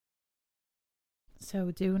So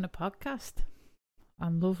we're doing a podcast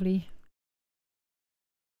on the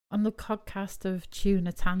podcast of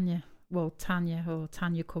Tanya. Well, Tanya or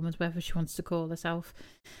Tanya Cummins, whatever she wants to call herself.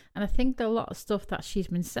 And I think that a lot of stuff that she's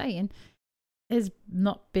been saying has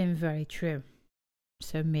not been very true.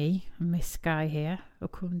 So me and Miss Sky here are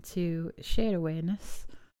coming to share awareness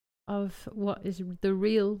of what is the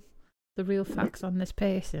real facts on this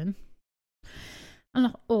person and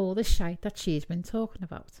not all the shite that she's been talking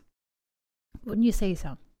about. Wouldn't you say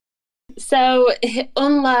so? So,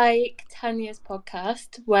 unlike Tanya's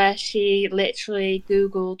podcast, where she literally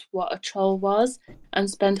Googled what a troll was and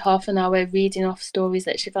spent half an hour reading off stories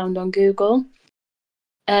that she found on Google,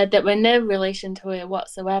 that were no relation to her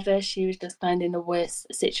whatsoever, she was just finding the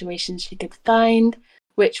worst situation she could find,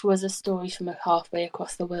 which was a story from halfway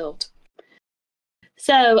across the world.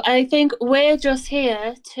 So, I think we're just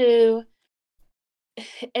here to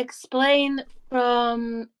explain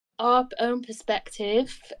from our own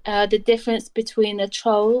perspective the difference between a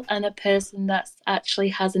troll and a person that actually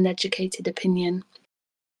has an educated opinion.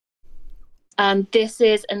 And this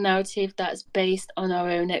is a narrative that's based on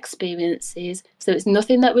our own experiences. So it's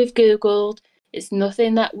nothing that we've Googled, it's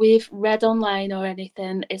nothing that we've read online or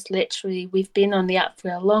anything. It's literally, we've been on the app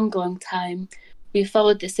for a long time. We've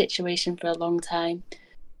followed the situation for a long time.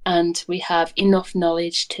 And we have enough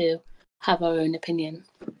knowledge to have our own opinion.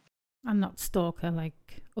 I'm not stalker like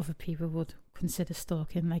other people would consider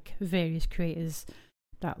stalking, like various creators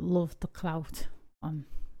that love the clout on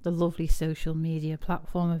the lovely social media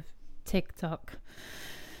platform of TikTok.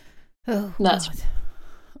 Oh, That's God.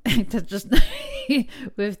 That's just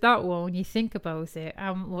with that one, when you think about it,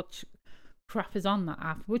 how much crap is on that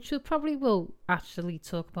app, which we probably will actually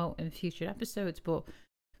talk about in future episodes, but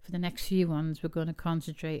for the next few ones, we're going to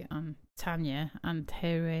concentrate on Tanya and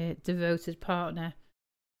her devoted partner,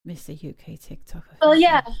 Mr. UK TikTok. Well,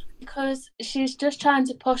 yeah, because she's just trying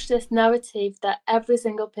to push this narrative that every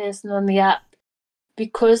single person on the app,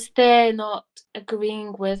 because they're not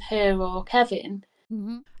agreeing with her or Kevin.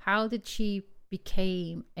 Mm-hmm. How did she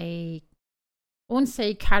become I won't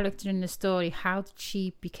say character in the story, how did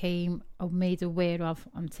she become made aware of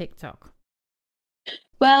on TikTok?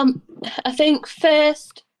 Well, I think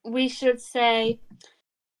first we should say,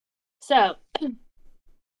 so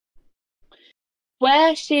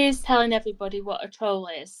where she's telling everybody what a troll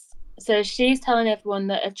is. So she's telling everyone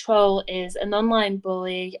that a troll is an online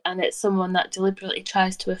bully and it's someone that deliberately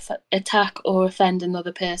tries to attack or offend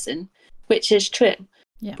another person, which is true.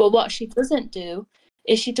 Yeah. But what she doesn't do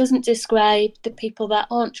is she doesn't describe the people that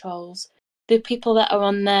aren't trolls, the people that are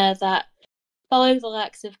on there that follow the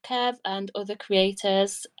likes of Kev and other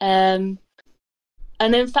creators.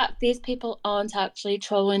 And in fact, these people aren't actually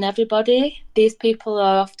trolling everybody. These people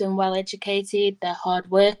are often well educated, they're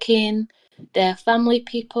hardworking, they're family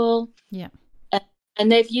people. Yeah.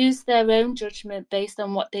 And they've used their own judgment based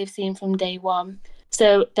on what they've seen from day one.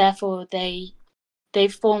 So therefore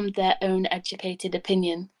they've formed their own educated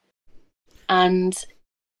opinion. And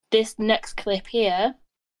this next clip here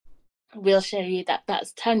will show you that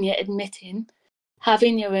that's Tanya admitting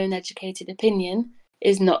having your own educated opinion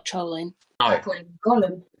is not trolling.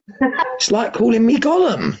 Gollum. It's like calling me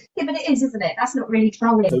Gollum. Yeah, but it is, isn't it? That's not really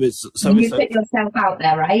trolling. So you put yourself out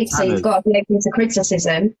there, right? So you've got to be open to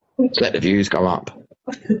criticism. Let's let the views go up.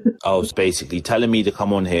 I was basically telling me to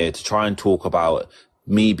come on here to try and talk about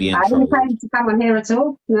me being I didn't plan to come on here at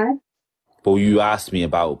all, no. Well, you asked me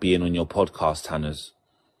about being on your podcast, Tanner's.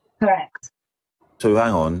 Correct. So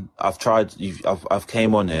hang on, I've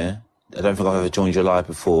came on here. I don't think I've ever joined your live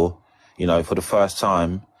before. You know, for the first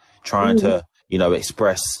time, trying to,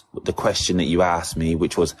 express the question that you asked me,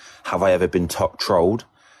 which was, have I ever been trolled?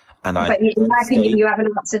 And but in my opinion, you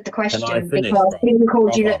haven't answered the question because being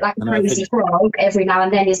called you look like a crazy frog every now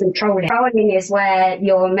and then isn't trolling. Trolling is where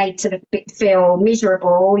you're made to feel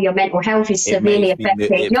miserable, your mental health is severely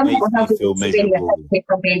affected. Your mental health is severely affected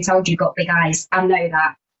from being told you've got big eyes. I know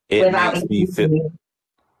that.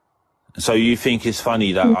 So you think it's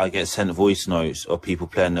funny that I get sent voice notes of people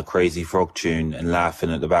playing the crazy frog tune and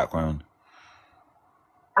laughing at the background?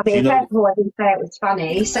 I mean, first of all, I didn't say it was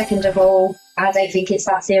funny. Second of all, I don't think it's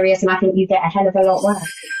that serious, and I think you get a hell of a lot worse.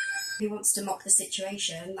 Who wants to mock the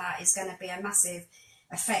situation? That is going to be a massive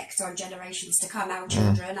effect on generations to come, our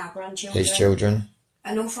children, our grandchildren. His children.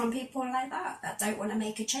 And all from people like that don't want to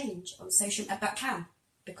make a change on social, but can,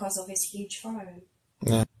 because of his huge following.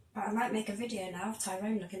 Yeah. But I might make a video now of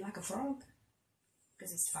Tyrone looking like a frog,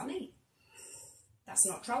 because it's funny. That's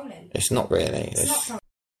not trolling. It's not really. It's not trolling.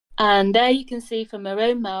 And there you can see from her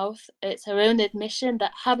own mouth, it's her own admission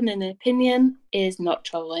that having an opinion is not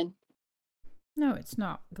trolling. No, it's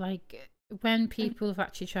not. Like, when people have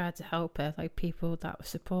actually tried to help her, like people that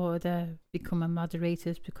supported her becoming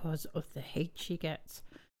moderators because of the hate she gets,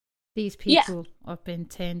 these people have been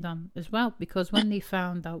turned on as well, because when they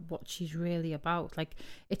found out what she's really about, like,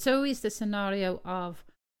 it's always the scenario of,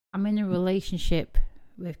 I'm in a relationship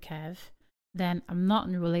with Kev, then I'm not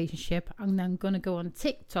in a relationship, and then I'm going to go on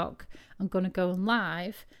TikTok, I'm going to go on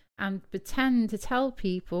live and pretend to tell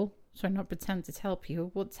people, sorry, not pretend to tell people,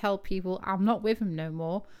 but tell people I'm not with him no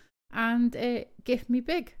more, and give me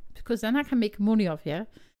big, because then I can make money off you.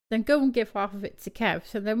 Then go and give half of it to Kev,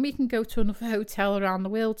 so then we can go to another hotel around the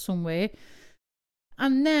world somewhere,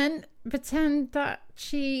 and then pretend that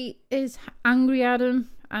she is angry at him.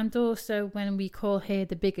 And also when we call her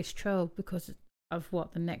the biggest troll because of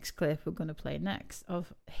what the next clip we're going to play next,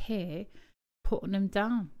 of her putting him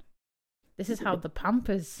down. This is how the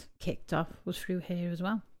Pampers kicked off, was through her as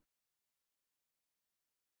well.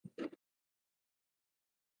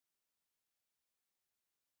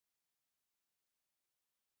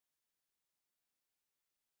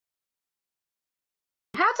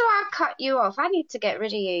 How do I cut you off? I need to get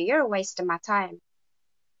rid of you. You're a waste of my time.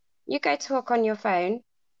 You go talk on your phone.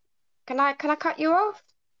 Can I cut you off?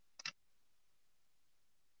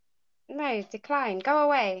 No, decline. Go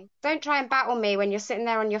away. Don't try and battle me when you're sitting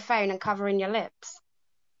there on your phone and covering your lips.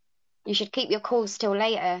 You should keep your calls till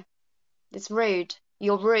later. It's rude.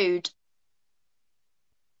 You're rude.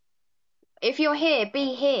 If you're here,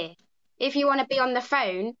 be here. If you want to be on the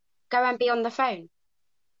phone, go and be on the phone.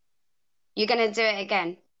 You're going to do it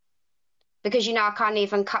again. Because you know I can't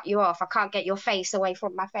even cut you off. I can't get your face away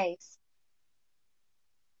from my face.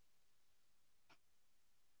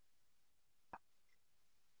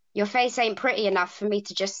 Your face ain't pretty enough for me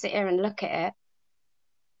to just sit here and look at it.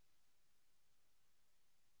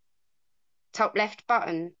 Top left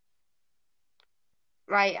button.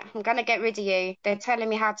 Right, I'm going to get rid of you. They're telling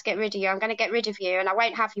me how to get rid of you. I'm going to get rid of you and I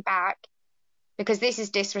won't have you back. Because this is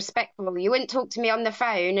disrespectful. You wouldn't talk to me on the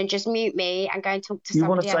phone and just mute me and go and talk to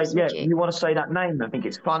somebody else, would you? You want to say that name. I think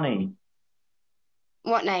it's funny.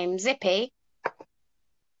 What name? Zippy?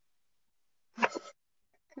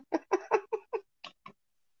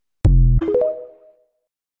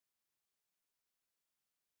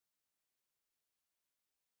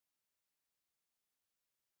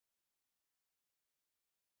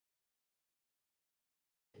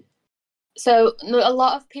 So a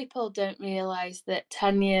lot of people don't realise that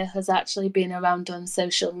Tanya has actually been around on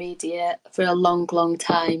social media for a long, long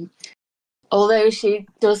time. Although she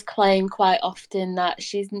does claim quite often that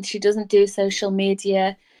she doesn't do social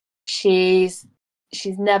media, she's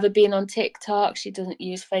never been on TikTok, she doesn't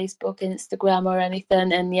use Facebook, Instagram or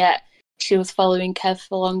anything, and yet she was following Kev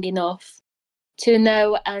for long enough to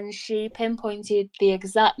know, and she pinpointed the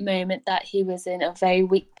exact moment that he was in a very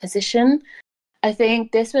weak position. I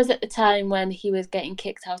think this was at the time when he was getting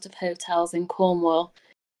kicked out of hotels in Cornwall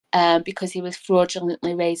because he was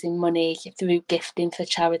fraudulently raising money through gifting for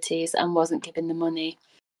charities and wasn't giving the money.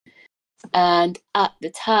 And at the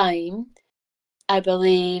time, I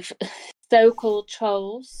believe so-called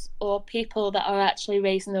trolls or people that are actually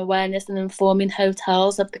raising awareness and informing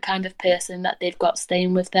hotels of the kind of person that they've got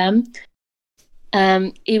staying with them,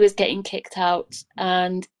 he was getting kicked out,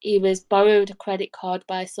 and he was borrowed a credit card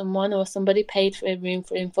by someone, or somebody paid for a room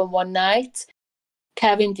for him for one night.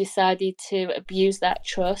 Kevin decided to abuse that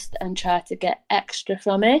trust and try to get extra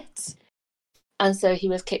from it, and so he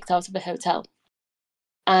was kicked out of the hotel.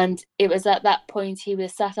 And it was at that point he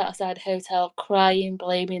was sat outside the hotel crying,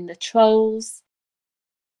 blaming the trolls.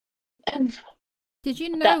 Did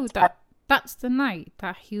you know that that's the night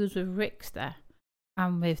that he was with Rick's there?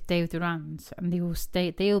 And with Dave Durant, and they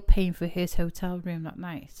were paying for his hotel room that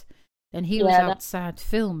night. Then he was outside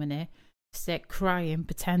filming it, set crying,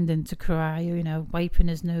 pretending to cry, you know, wiping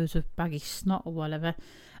his nose with baggy snot or whatever,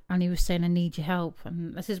 and he was saying, "I need your help."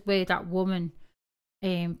 And this is where that woman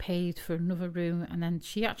paid for another room, and then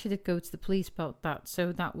she actually did go to the police about that,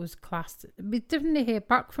 so that was classed. We didn't hear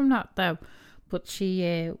back from that though, but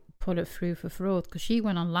she put it through for fraud, because she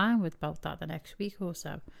went online with about that the next week or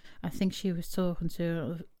so. I think she was talking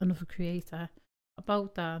to another creator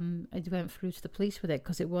about that, and it went through to the police with it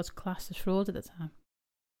because it was classed as fraud at the time.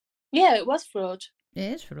 Yeah, it was fraud. It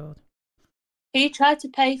is fraud. He tried to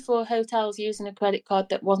pay for hotels using a credit card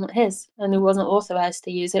that wasn't his, and he wasn't authorised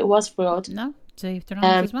to use it. It was fraud. No, Dave Durant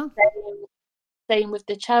as well. Same with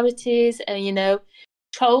the charities, and you know,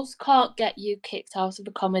 trolls can't get you kicked out of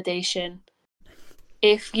accommodation.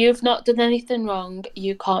 If you've not done anything wrong,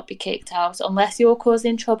 you can't be kicked out unless you're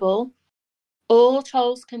causing trouble. All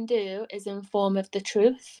trolls can do is inform of the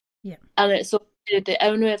truth. Yeah. And it's up to the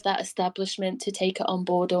owner of that establishment to take it on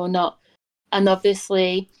board or not. And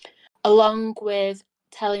obviously, along with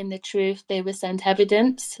telling the truth, they were sent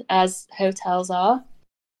evidence, as hotels are.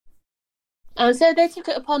 And so they took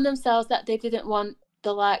it upon themselves that they didn't want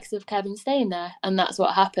the likes of Kevin staying there, and that's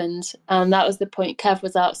what happened. And that was the point. Kev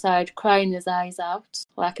was outside crying his eyes out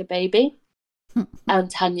like a baby, and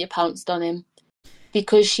Tanya pounced on him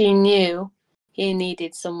because she knew he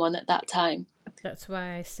needed someone at that time. That's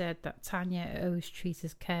why I said that Tanya always treats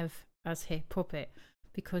Kev as her puppet,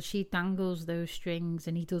 because she dangles those strings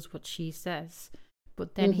and he does what she says.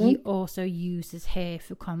 But then he also uses her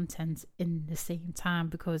for content in the same time,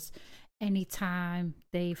 because anytime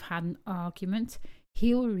they've had an argument,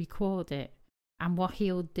 he'll record it. And what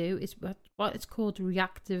he'll do is what it's called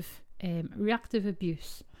reactive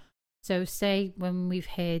abuse. So say when we've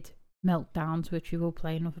had meltdowns, which we will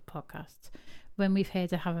play in other podcasts, when we've had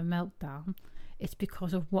to have a meltdown, it's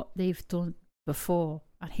because of what they've done before,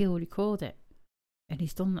 and he'll record it. And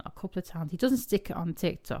he's done that a couple of times. He doesn't stick it on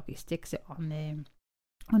TikTok, he sticks it on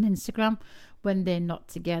Instagram when they're not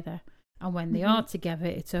together. And when they are together,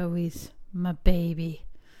 it's always my baby,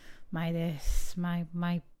 my this,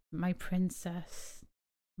 my princess,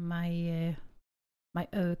 my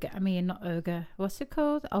ogre. I mean, not ogre. What's it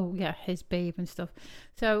called? Oh yeah, his babe and stuff.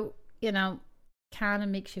 So, kind of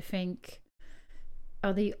makes you think,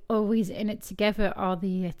 are they always in it together? Are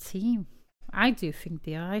they a team? I do think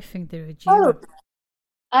they are. I think they're a duo. Oh,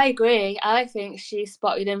 I agree. I think she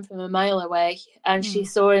spotted him from a mile away, and she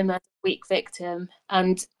saw him as a weak victim,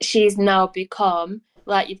 and she's now become,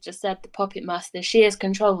 like you've just said, the puppet master. She is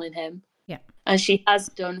controlling him. Yeah. And she has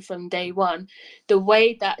done from day one. The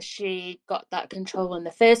way that she got that control in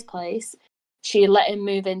the first place, she let him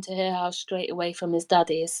move into her house straight away from his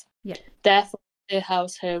daddy's. Yeah. Therefore, her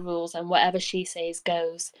house, her rules, and whatever she says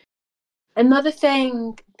goes. Another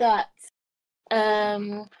thing that,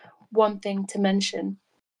 one thing to mention,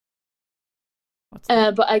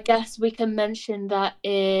 but I guess we can mention that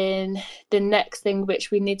in the next thing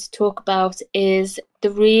which we need to talk about is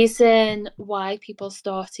the reason why people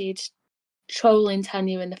started trolling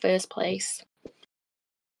Tanya in the first place.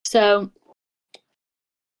 So,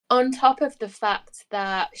 on top of the fact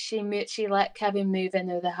that she let Kevin move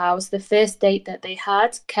into the house, the first date that they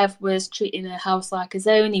had, Kev was treating her house like his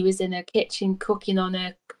own. He was in her kitchen cooking on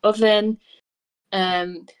her oven,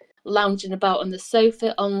 lounging about on the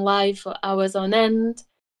sofa on live for hours on end,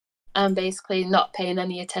 and basically not paying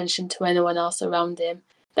any attention to anyone else around him.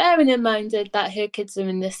 Bearing in mind that her kids are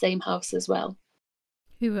in the same house as well.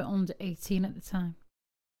 Who were under 18 at the time.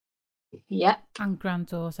 Yep. And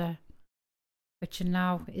granddaughter, which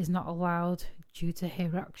now is not allowed due to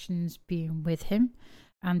her actions being with him.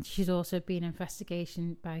 And she's also been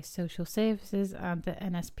investigated by social services and the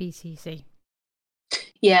NSPCC.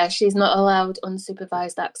 Yeah, she's not allowed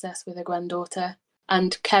unsupervised access with her granddaughter.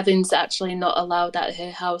 And Kevin's actually not allowed at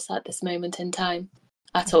her house at this moment in time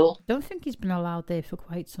at all. I don't think he's been allowed there for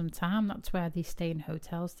quite some time. That's where they stay in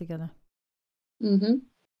hotels together. Mm-hmm.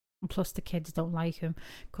 And plus the kids don't like him,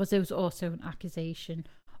 because there was also an accusation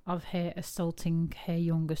of her assaulting her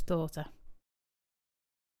youngest daughter.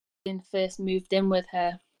 First moved in with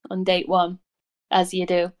her on date one, as you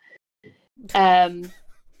do.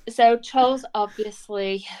 So trolls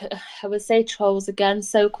obviously, I would say trolls again,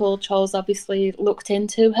 so-called trolls obviously looked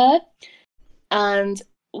into her, and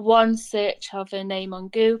one search of her name on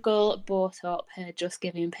Google brought up her Just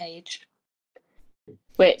Giving page,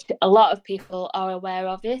 which a lot of people are aware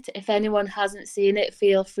of it. If anyone hasn't seen it,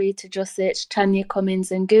 feel free to just search Tanya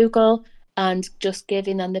Cummins in Google, and Just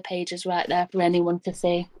Giving, and the page is right there for anyone to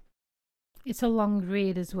see. It's a long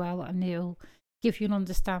read as well, and it'll give you an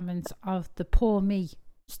understanding of the poor me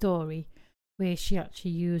story, where she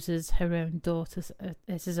actually uses her own daughter,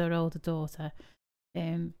 this is her older daughter,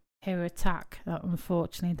 her attack that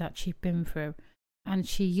unfortunately that she'd been through, and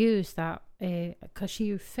she used that because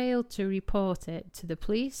she failed to report it to the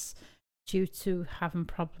police due to having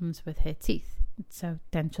problems with her teeth. So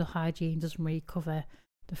dental hygiene doesn't really cover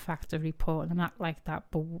the fact of reporting and act like that,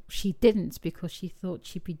 but she didn't, because she thought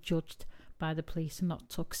she'd be judged by the police and not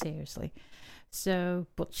took seriously. So,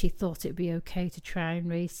 but she thought it'd be okay to try and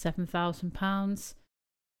raise £7,000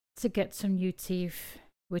 to get some new teeth,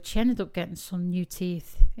 which she ended up getting some new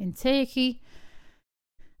teeth in Turkey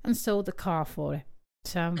and sold the car for it.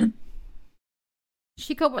 So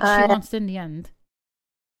she got what she wanted in the end.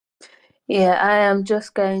 Yeah, I am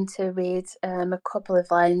just going to read a couple of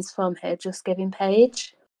lines from her Just Giving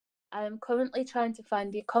page. I am currently trying to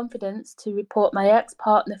find the confidence to report my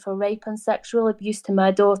ex-partner for rape and sexual abuse to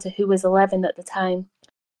my daughter, who was 11 at the time.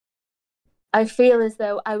 I feel as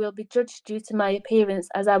though I will be judged due to my appearance,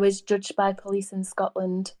 as I was judged by police in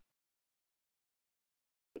Scotland.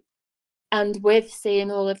 And with seeing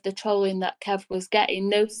all of the trolling that Kev was getting,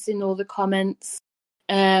 noticing all the comments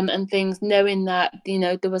and things, knowing that, you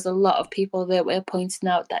know, there was a lot of people that were pointing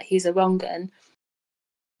out that he's a wrong 'un.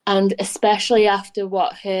 And especially after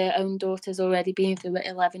what her own daughter's already been through at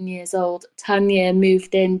 11 years old, Tanya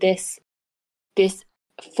moved in this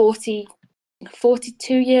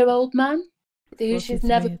 42-year-old man who she's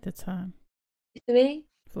never at the time. 43,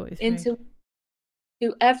 43. into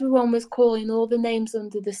who everyone was calling all the names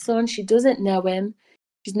under the sun. She doesn't know him.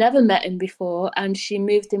 She's never met him before, and she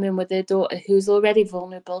moved him in with her daughter, who's already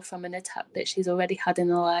vulnerable from an attack that she's already had in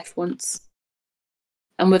her life once.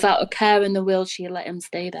 And without a care in the world, she let him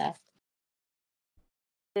stay there.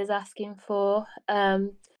 Is asking for,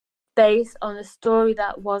 based on a story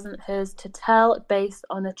that wasn't hers to tell, based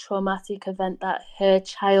on a traumatic event that her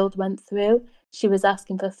child went through, she was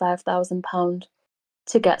asking for £5,000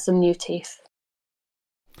 to get some new teeth.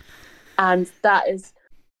 And that is,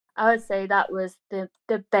 I would say that was the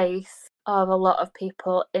base of a lot of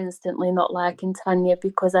people instantly not liking Tanya,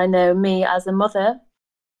 because I know me as a mother,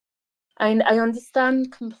 I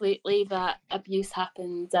understand completely that abuse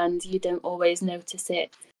happens and you don't always notice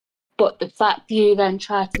it. But the fact you then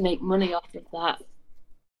try to make money off of that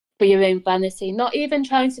for your own vanity, not even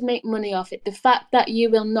trying to make money off it, the fact that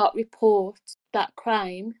you will not report that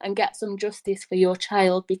crime and get some justice for your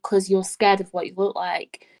child because you're scared of what you look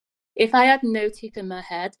like. If I had no teeth in my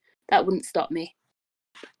head, that wouldn't stop me.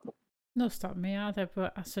 Not stop me either,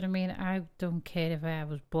 but I sort of mean, I don't care if I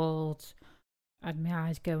was bald, I had my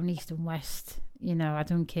eyes going east and west, you know, I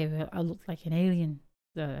don't care if I look like an alien.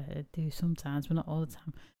 I do sometimes, but not all the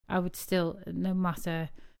time. I would still, no matter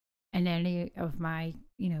in any of my,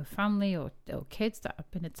 you know, family or kids that have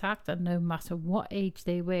been attacked, and no matter what age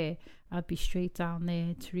they were, I'd be straight down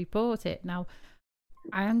there to report it. Now,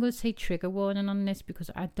 I am going to say trigger warning on this, because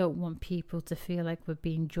I don't want people to feel like we're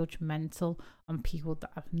being judgmental on people that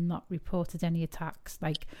have not reported any attacks.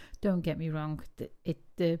 Like, don't get me wrong,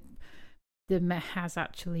 the Met has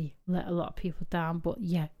actually let a lot of people down, but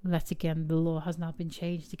yeah, the law has now been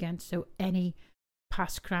changed again, so any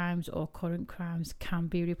past crimes or current crimes can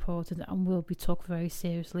be reported and will be took very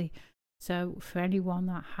seriously. So for anyone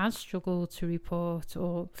that has struggled to report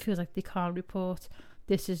or feels like they can't report,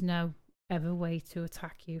 this is no ever way to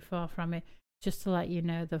attack you, far from it. Just to let you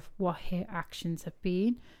know what her actions have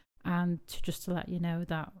been, and just to let you know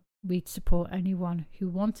that we'd support anyone who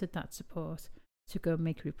wanted that support to go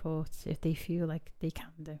make reports if they feel like they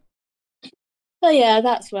can do. Oh yeah,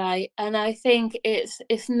 that's right. And I think it's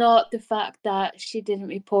not the fact that she didn't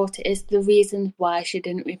report it, it's the reason why she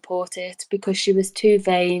didn't report it, because she was too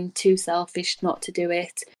vain, too selfish not to do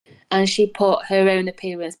it. And she put her own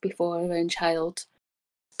appearance before her own child.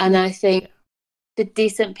 And I think the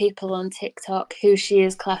decent people on TikTok, who she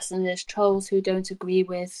is classing as trolls, who don't agree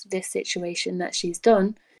with this situation that she's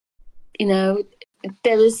done, you know,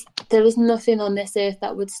 there is nothing on this earth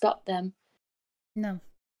that would stop them. No,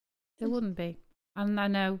 there wouldn't be. And I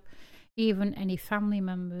know even any family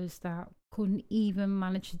members that couldn't even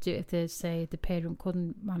manage to do it, if they say the parent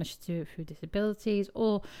couldn't manage to do it through disabilities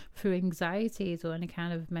or through anxieties or any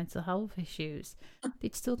kind of mental health issues, they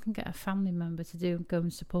still can get a family member to go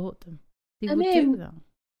and support them. They would do that.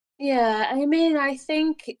 Yeah, I mean, I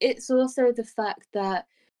think it's also the fact that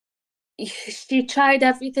she tried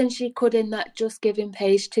everything she could in that Just Giving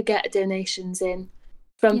page to get donations in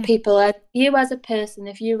from people. You as a person,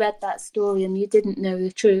 if you read that story and you didn't know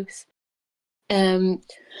the truth,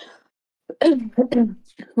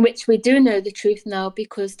 which we do know the truth now,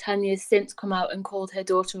 because Tanya's since come out and called her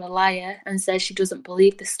daughter a liar and says she doesn't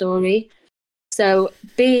believe the story. So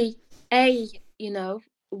you know,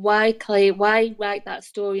 why write that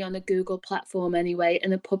story on a Google platform anyway,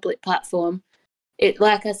 in a public platform? It,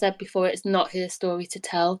 like I said before, it's not her story to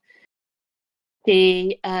tell.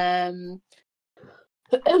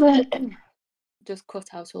 Just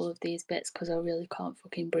cut out all of these bits because I really can't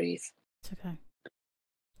fucking breathe. It's okay.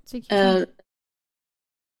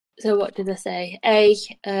 So what did I say?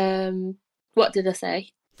 What did I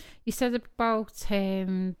say? You said about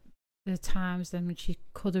the times then when she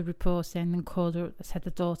could have reported and said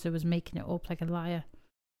the daughter was making it up like a liar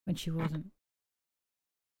when she wasn't.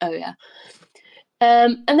 Oh yeah.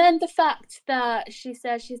 And then the fact that she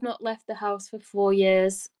says she's not left the house for 4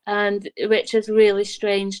 years, and which is really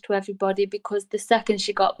strange to everybody, because the second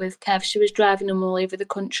she got with Kev, she was driving him all over the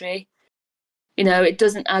country. You know, it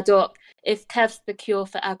doesn't add up. If Kev's the cure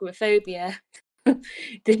for agoraphobia,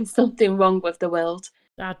 there's something wrong with the world.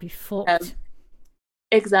 I'd be fucked.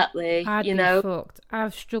 Exactly. I'd be fucked.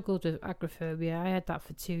 I've struggled with agoraphobia. I had that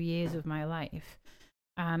for 2 years of my life.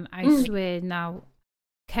 And I swear now,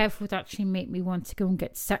 Kev would actually make me want to go and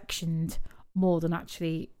get sectioned more than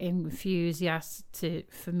actually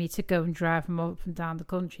enthusiastic for me to go and drive them up and down the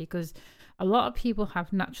country, because a lot of people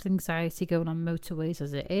have natural anxiety going on motorways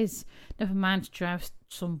as it is. Never mind to drive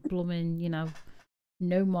some blooming,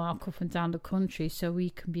 no mark up and down the country so we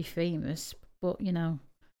can be famous. But,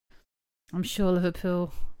 I'm sure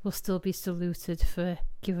Liverpool will still be saluted for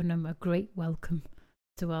giving them a great welcome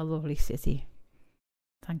to our lovely city.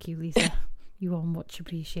 Thank you, Lisa. You are much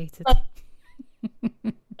appreciated.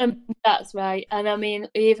 That's right. And I mean,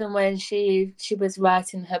 even when she was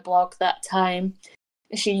writing her blog that time,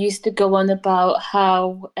 she used to go on about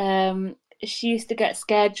how she used to get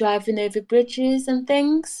scared driving over bridges and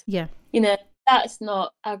things. Yeah. That's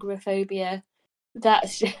not agoraphobia.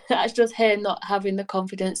 That's just her not having the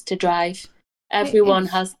confidence to drive. Everyone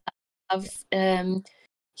has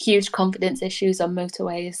huge confidence issues on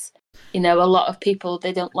motorways. A lot of people,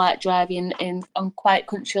 they don't like driving on quiet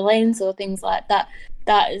country lanes or things like that.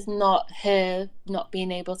 That is not her not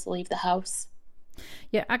being able to leave the house.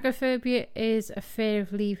 Yeah, agoraphobia is a fear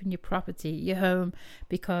of leaving your property, your home,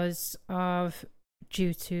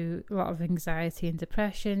 due to a lot of anxiety and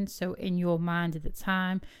depression. So in your mind at the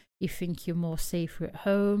time, you think you're more safer at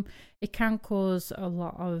home. It can cause a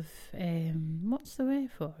lot of what's the word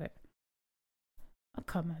for it? I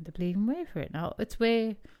can't remember the bleeding word for it now. It's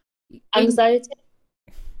where anxiety.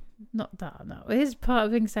 Not that, no. It is part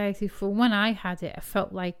of anxiety. For when I had it, I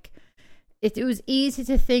felt like it was easy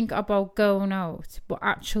to think about going out, but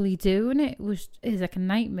actually doing it is like a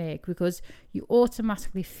nightmare, because you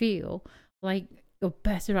automatically feel like you're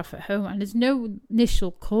better off at home, and there's no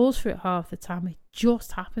initial cause for it half the time. It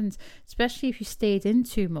just happens, especially if you stayed in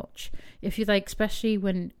too much. If you especially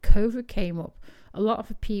when COVID came up, a lot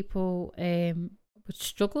of people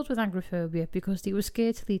struggled with agoraphobia because they were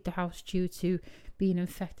scared to leave the house due to being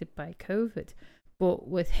infected by COVID. But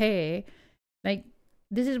with her,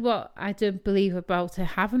 this is what I don't believe about her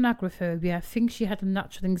having agoraphobia. I think she had a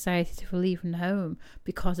natural anxiety for leaving home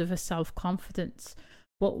because of her self-confidence.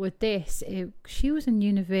 But with this, she was in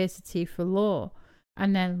university for law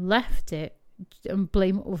and then left it and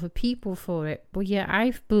blame other people for it. But yeah,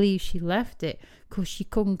 I believe she left it because she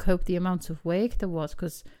couldn't cope the amount of work there was,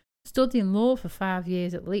 because studying law for 5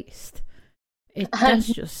 years at least, she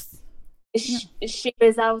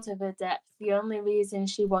was out of her depth. The only reason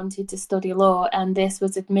she wanted to study law, and this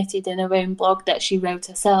was admitted in her own blog that she wrote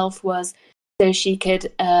herself, was so she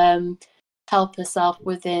could help herself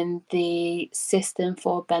within the system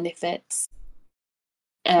for benefits.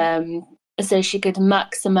 So she could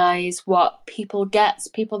maximise what people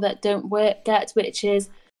that don't work get, which is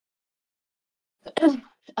I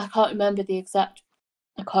can't remember the exact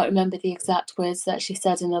words that she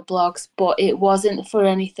said in her blogs, but it wasn't for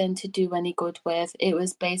anything to do any good with. It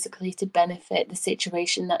was basically to benefit the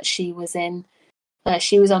situation that she was in.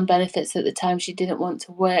 She was on benefits at the time. She didn't want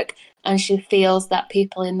to work, and she feels that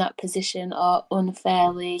people in that position are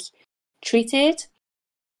unfairly treated.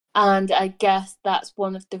 And I guess that's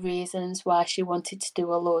one of the reasons why she wanted to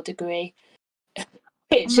do a law degree,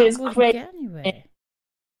 which is great. Anyway.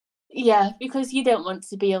 Yeah, because you don't want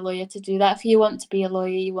to be a lawyer to do that. If you want to be a lawyer,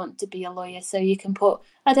 you want to be a lawyer so you can put,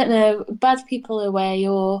 I don't know, bad people away,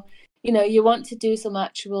 or, you want to do some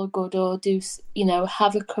actual good, or do,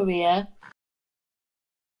 have a career.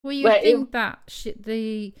 Well, you think that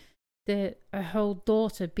her whole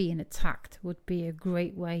daughter being attacked would be a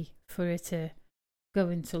great way for her to go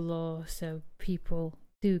into law, so people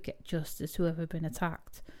do get justice, whoever been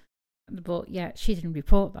attacked. But yeah, she didn't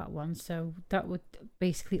report that one, so that would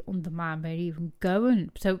basically undermine her even going.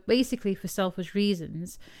 So basically, for selfish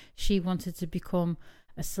reasons, she wanted to become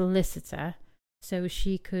a solicitor so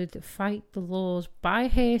she could fight the laws by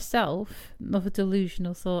herself. Another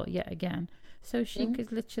delusional thought yet again. So she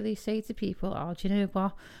could literally say to people, oh, do you know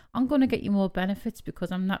what? I'm going to get you more benefits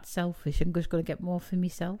because I'm not selfish. I'm just going to get more for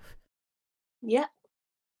myself. Yeah,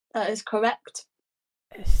 that is correct.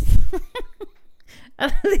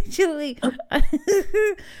 I literally,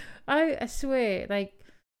 I swear,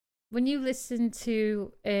 when you listen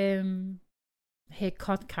to her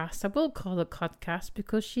podcast, I will call her podcast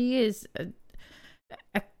because she is,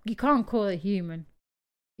 you can't call her human.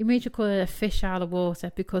 You may just call her a fish out of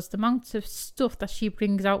water, because the amount of stuff that she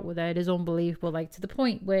brings out with her is unbelievable, to the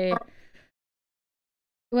point where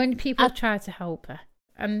when people try to help her,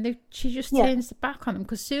 and she just turns the back on them,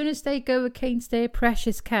 because as soon as they go against their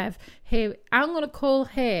precious Kev, here, I'm going to call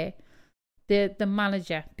her the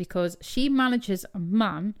manager, because she manages a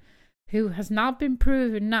man who has now been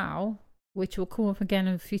proven now, which will come up again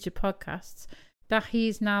in future podcasts, that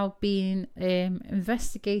he's now being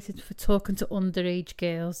investigated for talking to underage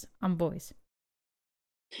girls and boys.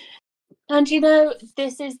 And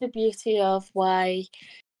this is the beauty of why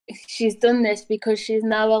she's done this, because she's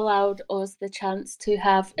now allowed us the chance to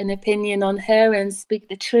have an opinion on her and speak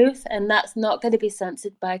the truth, and that's not going to be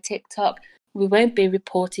censored by TikTok. We won't be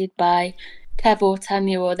reported by Kev or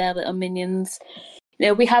Tanya or their little minions.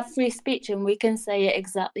 We have free speech and we can say it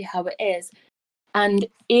exactly how it is. And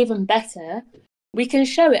even better, we can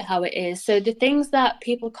show it how it is. So the things that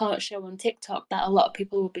people can't show on TikTok that a lot of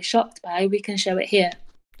people will be shocked by, we can show it here.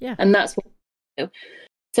 Yeah. And that's what we do.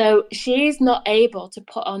 So she's not able to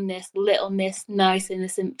put on this little miss nice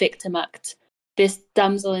innocent victim act, this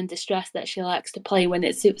damsel in distress that she likes to play when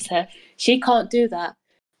it suits her. She can't do that,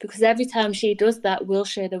 because every time she does that, we'll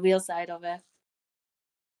show the real side of her.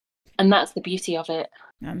 And that's the beauty of it.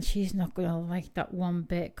 And she's not going to like that one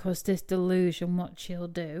bit, because this delusion, what she'll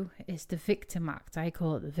do is the victim act. I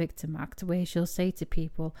call it the victim act, where she'll say to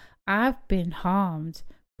people, I've been harmed,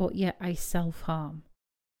 but yet I self-harm.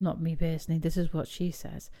 Not me personally, this is what she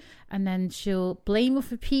says. And then she'll blame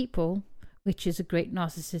other people, which is a great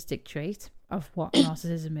narcissistic trait of what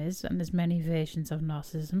narcissism is, and there's many versions of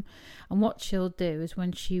narcissism. And what she'll do is,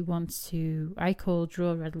 when she wants to, I call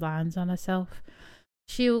draw red lines on herself,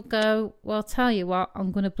 she'll go, well, tell you what,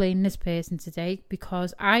 I'm going to blame this person today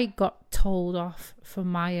because I got told off for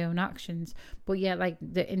my own actions. But yeah, like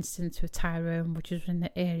the instance with Tyrone, which was in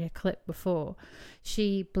the area clip before,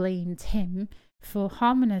 she blamed him for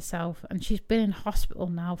harming herself, and she's been in hospital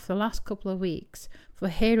now for the last couple of weeks for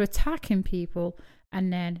her attacking people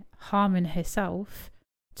and then harming herself,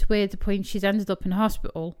 to where the point she's ended up in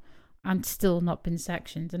hospital and still not been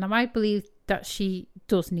sectioned. And I might believe that she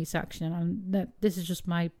does need section, and this is just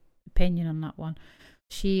my opinion on that one.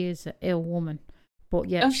 She is an ill woman, but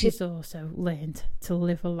yet she's also learned to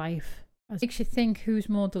live a life. It makes you think, who's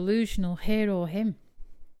more delusional, her or him?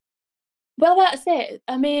 Well, that's it.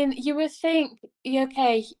 I mean, you would think,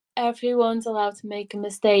 okay, everyone's allowed to make a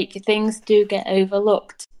mistake. Things do get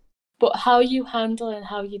overlooked. But how you handle and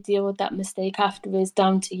how you deal with that mistake after is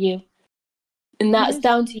down to you. And that's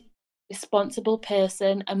down to you, a responsible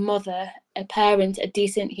person, a mother, a parent, a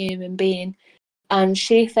decent human being. And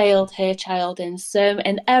she failed her child in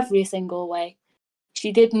every single way.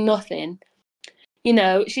 She did nothing.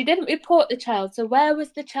 She didn't report the child. So where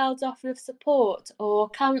was the child's offer of support or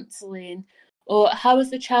counselling? Or how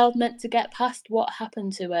was the child meant to get past what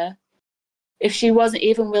happened to her if she wasn't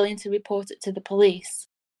even willing to report it to the police?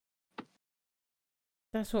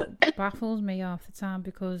 That's what baffles me half the time,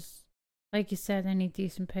 because, like you said, any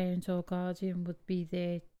decent parent or guardian would be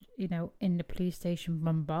there, in the police station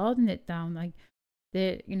bombarding it down. Like,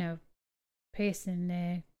 the, person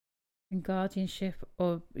there in guardianship,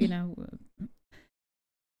 or,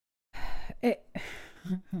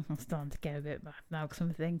 I'm starting to get a bit mad now, because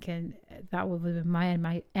I'm thinking that would have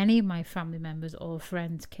been any of my family members or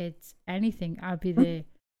friends, kids, anything. I'd be there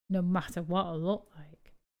no matter what I look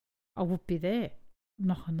like. I would be there,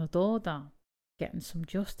 knocking the door down, getting some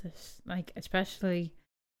justice. Like, especially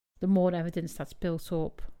the more evidence that's built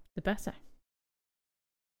up, the better.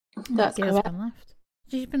 That's correct.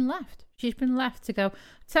 She's been left. She's been left to go,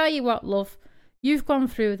 tell you what, love, you've gone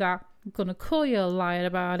through that. I'm going to call you a liar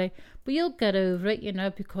about it, but you'll get over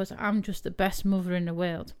it, because I'm just the best mother in the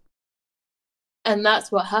world. And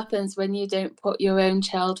that's what happens when you don't put your own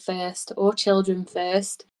child first or children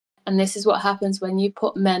first. And this is what happens when you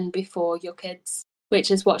put men before your kids, which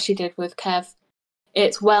is what she did with Kev.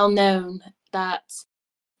 It's well known that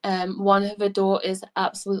one of her daughters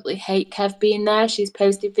absolutely hate Kev being there. She's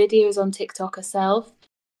posted videos on TikTok herself.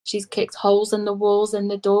 She's kicked holes in the walls and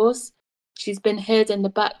the doors. She's been heard in the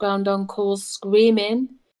background on calls screaming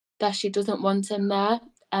that she doesn't want him there,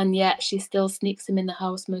 and yet she still sneaks him in the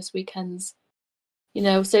house most weekends.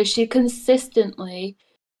 So she consistently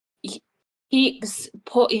keeps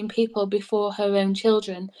putting people before her own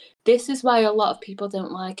children. This is why a lot of people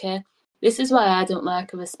don't like her. This is why I don't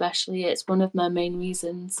like her especially. It's one of my main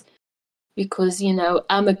reasons. Because,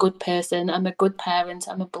 I'm a good person, I'm a good parent,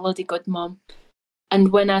 I'm a bloody good mom.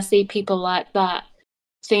 And when I see people like that,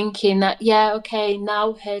 thinking that,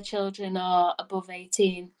 now her children are above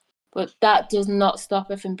 18, but that does not stop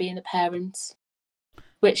her from being a parent,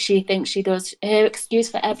 which she thinks she does. Her excuse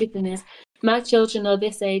for everything is, my children are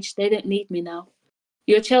this age, they don't need me now.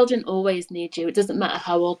 Your children always need you. It doesn't matter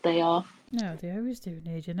how old they are. No, they always do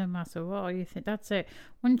need you, no matter what. You think that's it.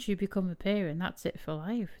 Once you become a parent, that's it for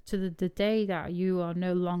life. To the day that you are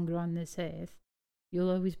no longer on this earth,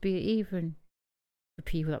 you'll always be, even for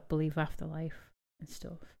people that believe afterlife and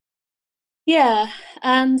stuff. Yeah,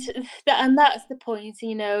 and that's the point.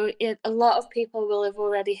 A lot of people will have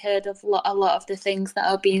already heard of a lot of the things that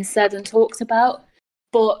are being said and talked about,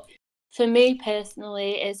 but for me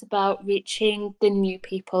personally, it's about reaching the new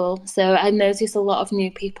people. So I notice a lot of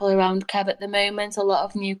new people around Kev at the moment, a lot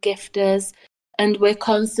of new gifters, and we're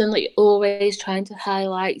constantly always trying to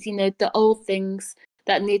highlight, the old things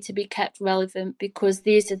that need to be kept relevant, because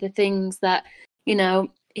these are the things that,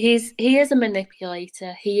 he is a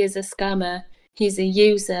manipulator, he is a scammer, he's a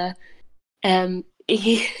user.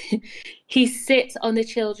 He he sits on the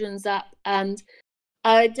children's app, and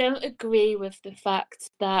I don't agree with the fact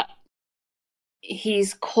that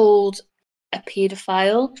he's called a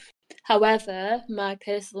paedophile. However, my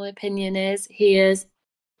personal opinion is he is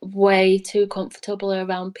way too comfortable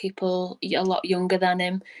around people a lot younger than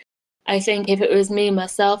him. I think if it was me,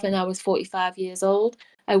 myself, and I was 45 years old,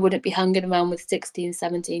 I wouldn't be hanging around with 16,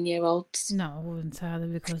 17-year-olds. No, I wouldn't either,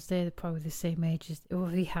 because they're probably the same age as... Or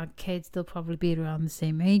if he had kids, they'll probably be around the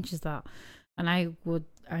same age as that. And I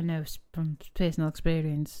know from personal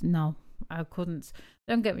experience, no, I couldn't.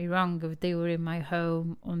 Don't get me wrong, if they were in my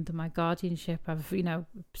home under my guardianship, I've,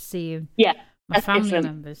 seeing my family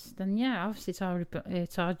members, then yeah, obviously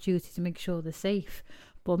it's our duty to make sure they're safe,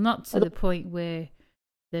 but not to the point where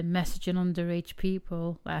they're messaging underage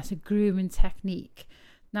people. That's a grooming technique.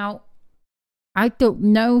 Now, I don't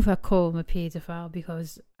know if I call him a paedophile,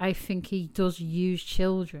 because I think he does use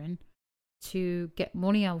children to get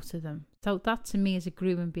money out of them. So that to me is a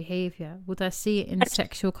grooming behaviour. Would I see it in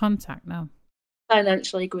sexual contact now?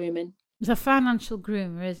 Financially grooming. It's a financial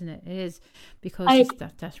groomer, isn't it? It is, because he's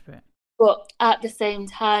that desperate. But at the same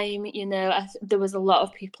time, there was a lot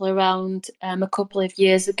of people around a couple of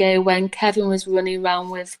years ago when Kevin was running around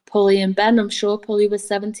with Polly and Ben. I'm sure Polly was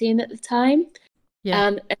 17 at the time. Yeah.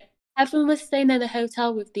 And Kevin was staying in a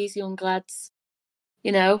hotel with these young lads,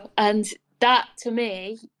 and that, to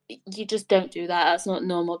me, you just don't do that. That's not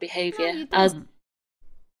normal behaviour.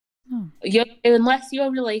 Unless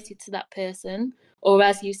you're related to that person, or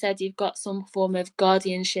as you said, you've got some form of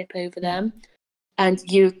guardianship over them, and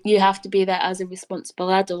you have to be there as a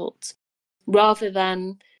responsible adult, rather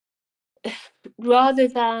than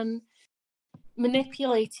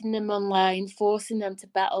manipulating them online, forcing them to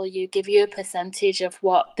battle you, give you a percentage of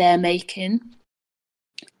what they're making,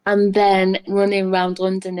 and then running around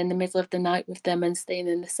London in the middle of the night with them and staying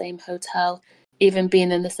in the same hotel, even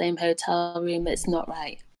being in the same hotel room. It's not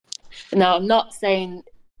right. Now, I'm not saying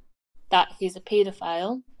that he's a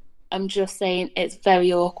paedophile. I'm just saying it's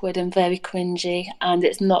very awkward and very cringy, and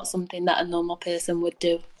it's not something that a normal person would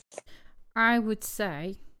do. I would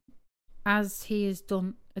say, as he has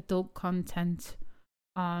done adult content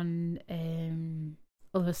on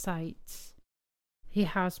other sites, he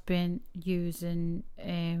has been using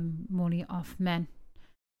money off men.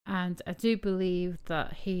 And I do believe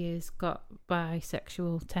that he has got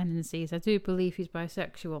bisexual tendencies. I do believe he's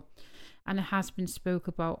bisexual. And it has been spoke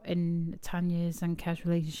about in Tanya's and Kev's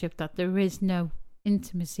relationship that there is no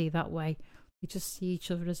intimacy that way. We just see each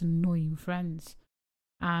other as annoying friends.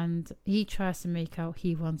 And he tries to make out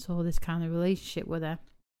he wants all this kind of relationship with her.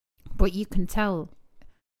 But you can tell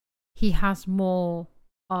he has more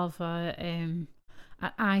of an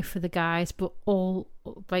eye for the guys, but all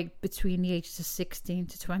like between the ages of 16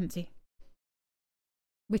 to 20.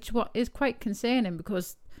 Which is quite concerning,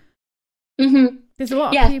 because there's a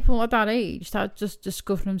lot of people at that age that just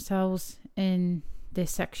discover themselves in their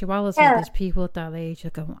sexuality. There's people at that age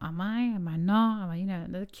that go, am I not?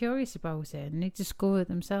 They're curious about it, and they discover it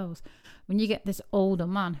themselves. When you get this older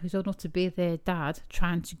man who's old enough to be their dad,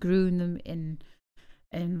 trying to groom them in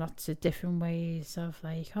lots of different ways of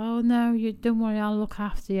like, oh no, you don't worry, I'll look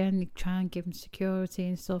after you, and you try and give them security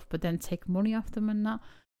and stuff, but then take money off them and that.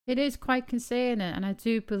 It is quite concerning, and I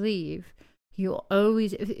do believe he'll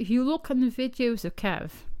always, if you look on the videos of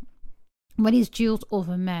Kev, when he's dueled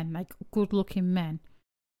other men, like good looking men,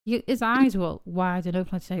 his eyes were wide and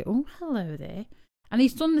open to say, oh, hello there. And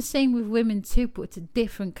he's done the same with women too, but it's a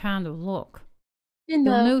different kind of look. You'll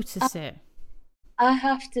notice it. I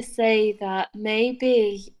have to say that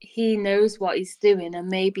maybe he knows what he's doing, and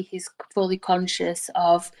maybe he's fully conscious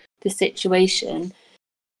of the situation.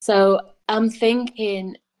 So I'm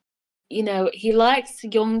thinking, he likes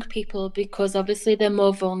young people because obviously they're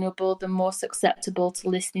more vulnerable, they're more susceptible to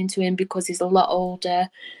listening to him because he's a lot older,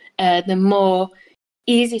 they're more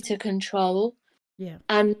easy to control. Yeah.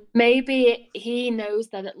 And maybe he knows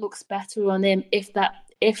that it looks better on him if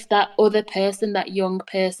that other person, that young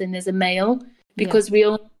person, is a male. Because we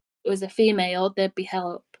all know if it was a female, there'd be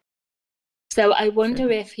help. So I wonder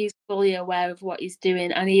if he's fully aware of what he's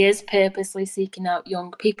doing, and he is purposely seeking out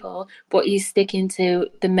young people, but he's sticking to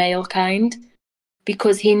the male kind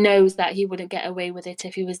because he knows that he wouldn't get away with it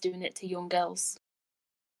if he was doing it to young girls.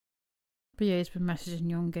 But yeah, he's been messaging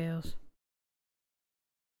young girls.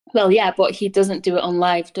 Well, yeah, but he doesn't do it on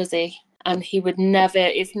live, does he? And he would never,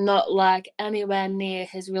 it's not like anywhere near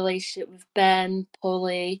his relationship with Ben,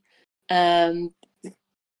 Polly,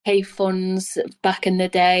 pay funds back in the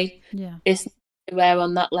day. Yeah. It's nowhere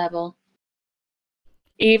on that level.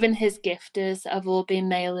 Even his gifters have all been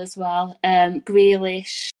male as well.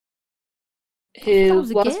 Grealish, who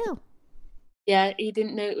was a girl. Yeah, he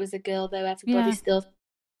didn't know it was a girl though. Everybody still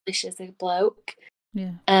thinks as a bloke.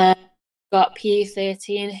 Yeah. Got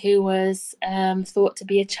P13, who was thought to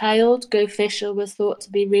be a child. Go Fisher was thought to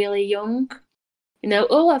be really young. You know,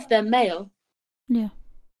 all of them male. Yeah.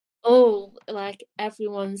 All, like,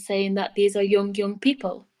 everyone's saying that these are young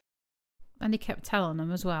people. And he kept telling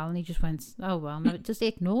them as well, and he just went, oh, well, no, just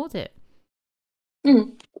ignored it.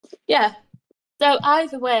 Yeah. So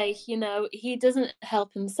either way, you know, he doesn't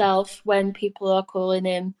help himself when people are calling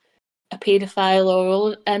him a paedophile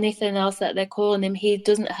or anything else that they're calling him. He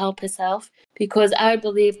doesn't help himself, because I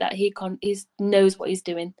believe that he knows what he's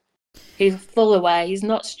doing. He's full aware. He's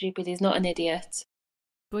not stupid. He's not an idiot.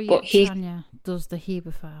 But Tanya does the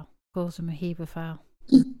hebephile, calls him a hebephile.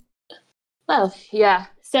 Well, yeah.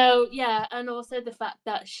 So, yeah, and also the fact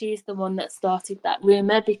that she's the one that started that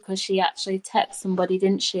rumour, because she actually texted somebody,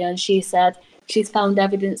 didn't she? And she said she's found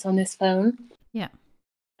evidence on his phone. Yeah.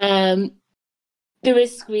 There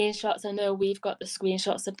is screenshots. I know we've got the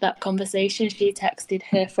screenshots of that conversation. She texted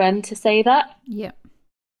her friend to say that. Yeah.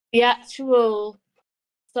 The actual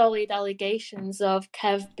solid allegations of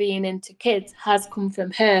Kev being into kids has come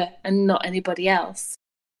from her and not anybody else.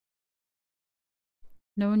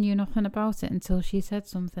 No one knew nothing about it until she said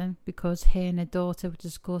something, because her and her daughter were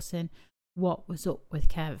discussing what was up with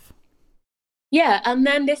Kev. Yeah, and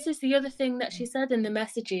then this is the other thing that she said in the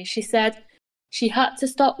messages. She said she had to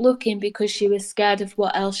stop looking because she was scared of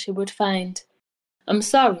what else she would find. I'm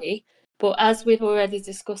sorry, but as we've already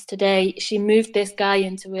discussed today, she moved this guy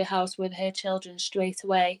into her house with her children straight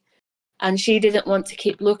away. And she didn't want to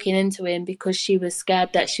keep looking into him because she was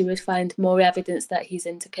scared that she would find more evidence that he's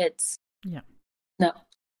into kids. Yeah. No.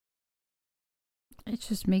 It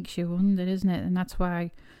just makes you wonder, isn't it? And that's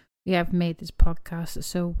why we have made this podcast,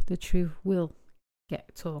 so the truth will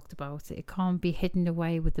get talked about. It can't be hidden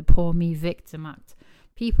away with the poor me victim act.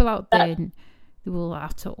 People out there, they will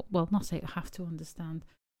have to, well, not say have to understand,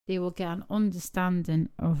 they will get an understanding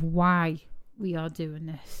of why we are doing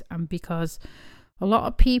this. And because a lot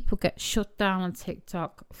of people get shut down on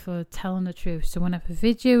TikTok for telling the truth. So whenever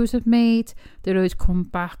videos are made, they always come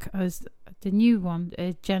back as the new one,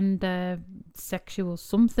 gender, sexual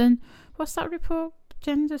something. What's that report?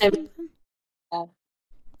 Gender something? Yeah.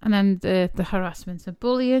 And then the harassment and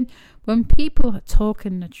bullying. When people are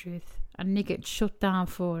talking the truth and they get shut down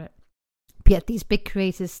for it, yet these big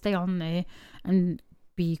creators stay on there and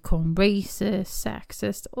become racist,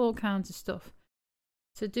 sexist, all kinds of stuff.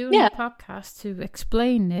 So doing a podcast to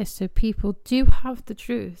explain this so people do have the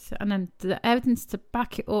truth and then the evidence to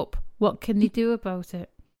back it up, what can they do about it?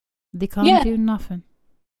 They can't do nothing.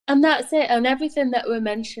 And that's it. And everything that we're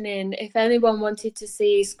mentioning, if anyone wanted to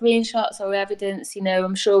see screenshots or evidence, you know,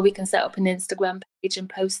 I'm sure we can set up an Instagram page and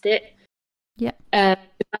post it. Yeah.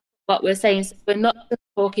 What we're saying, so we're not just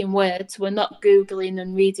talking words, we're not Googling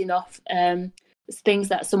and reading off things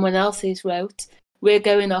that someone else has wrote. We're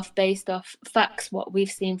going off based off facts, what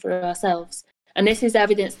we've seen for ourselves. And this is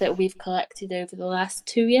evidence that we've collected over the last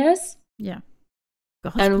 2 years. Yeah.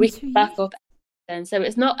 And we can back up. So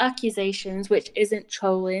it's not accusations, which isn't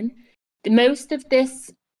trolling. Most of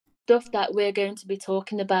this stuff that we're going to be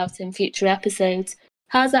talking about in future episodes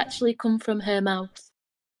has actually come from her mouth.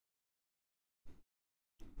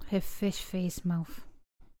 Her fish face mouth.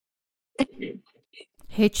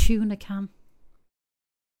 Her tuna can.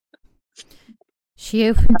 She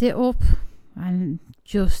opened it up and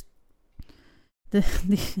just the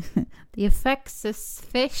effects of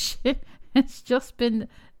fish, it's just been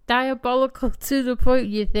diabolical to the point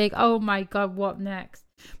you think, oh my god, what next?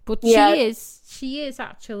 But she is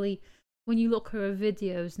actually, when you look at her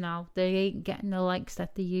videos now, they ain't getting the likes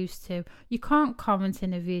that they used to. You can't comment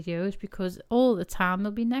in her videos because all the time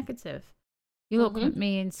they'll be negative. You look at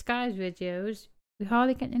me and Sky's videos, we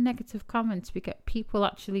hardly get any negative comments. We get people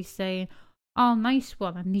actually saying, oh, nice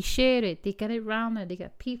one, and they share it, they get it round there, they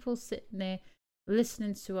get people sitting there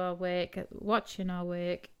listening to our work, watching our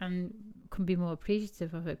work, and can be more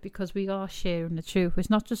appreciative of it because we are sharing the truth. It's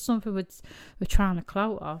not just something we're trying to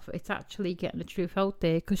clout off, it's actually getting the truth out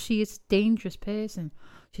there, because she is a dangerous person.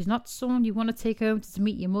 She's not someone you want to take home to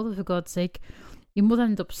meet your mother, for God's sake. Your mother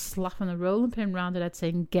ended up slapping a rolling pin round her head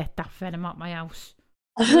saying, get that venom out my house.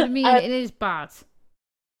 You know what I mean? It is bad.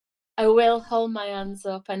 I will hold my hands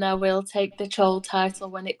up and I will take the troll title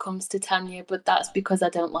when it comes to Tanya, but that's because I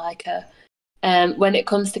don't like her. When it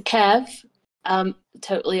comes to Kev,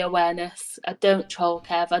 totally awareness. I don't troll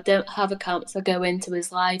Kev. I don't have accounts I go into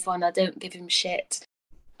his live on. I don't give him shit.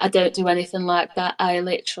 I don't do anything like that. I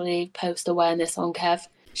literally post awareness on Kev.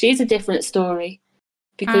 She's a different story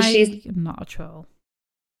because she's not a troll.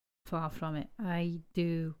 Far from it. I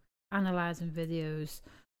do analysing videos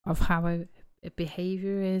of how her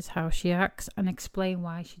behaviour is, how she acts, and explain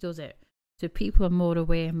why she does it. So people are more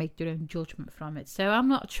aware and make their own judgment from it. So I'm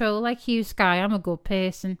not a troll like you, Sky. I'm a good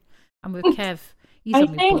person. I'm with Kev. He's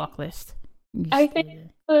on my block list. I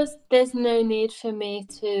think because there's no need for me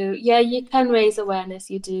to... Yeah, you can raise awareness.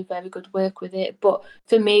 You do very good work with it. But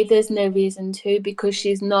for me, there's no reason to, because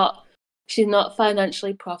she's not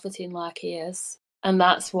financially profiting like he is. And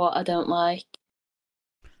that's what I don't like.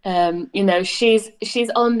 You know, she's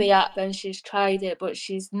on the app and she's tried it, but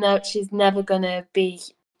she's never gonna be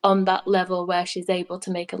on that level where she's able to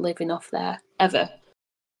make a living off there ever.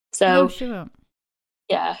 So no, she won't.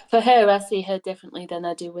 Yeah, for her, I see her differently than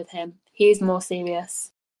I do with him. He's more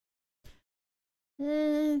serious.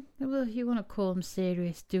 Well, if you want to call him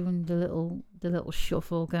serious, doing the little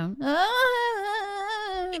shuffle, going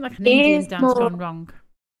like an Indian dance gone wrong.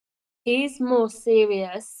 He's more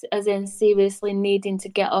serious, as in seriously needing to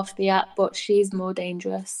get off the app, but she's more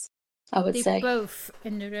dangerous, I would say. They both,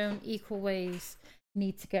 in their own equal ways,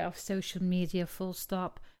 need to get off social media, full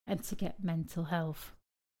stop, and to get mental health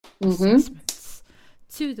assessments.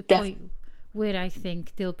 To the point where I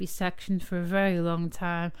think they'll be sectioned for a very long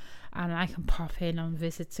time, and I can pop in on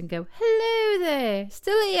visits and go, hello there,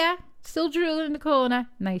 still here, still drooling in the corner,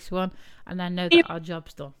 nice one, and I know that our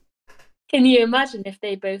job's done. Can you imagine if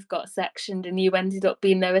they both got sectioned and you ended up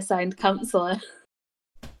being their assigned counsellor?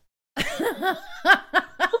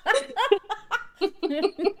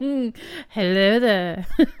 Hello there.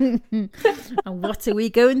 And what are we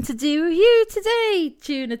going to do here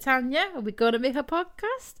today, Tanya? Are we going to make a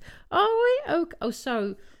podcast? Are we? Oh,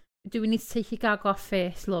 sorry. Do we need to take your gag off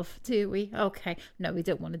first, love? Do we? Okay. No, we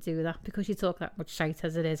don't want to do that because you talk that much shite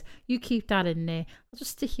as it is. You keep that in there. I'll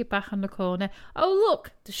just stick you back on the corner. Oh,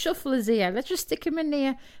 look, the shuffle is here. Let's just stick him in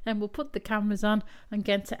there and we'll put the cameras on and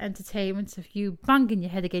get to entertainment of you banging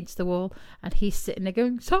your head against the wall and he's sitting there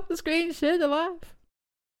going, stop the screen, share the live.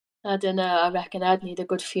 I don't know. I reckon I'd need a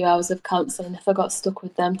good few hours of counselling if I got stuck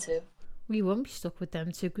with them two. We won't be stuck with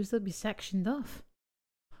them two because they'll be sectioned off.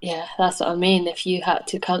 Yeah, that's what I mean. If you had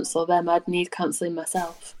to counsel them, I'd need counselling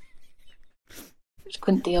myself. Just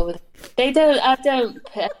couldn't deal with it. I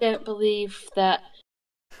don't believe that.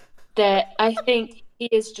 I think he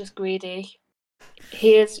is just greedy.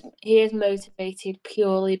 He is motivated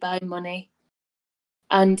purely by money,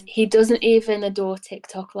 and he doesn't even adore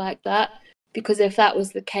TikTok like that. Because if that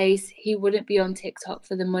was the case, he wouldn't be on TikTok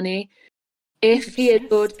for the money. If he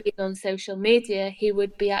adored being on social media, he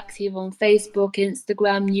would be active on Facebook,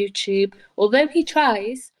 Instagram, YouTube, although he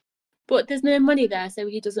tries, but there's no money there, so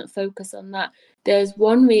he doesn't focus on that. There's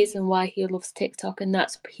one reason why he loves TikTok, and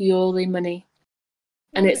that's purely money.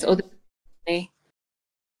 And it's other money.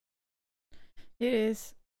 It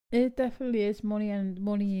is. It definitely is money, and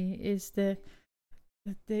money is the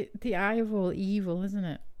eye of all evil, isn't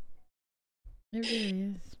it? It really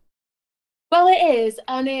is. Well, it is,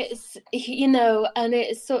 and it's, you know, and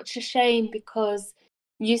it's such a shame because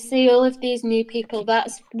you see all of these new people.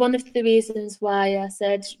 That's one of the reasons why I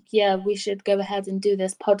said, yeah, we should go ahead and do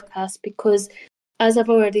this podcast because, as I've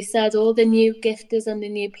already said, all the new gifters and the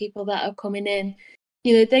new people that are coming in,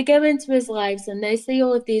 you know, they go into his lives and they see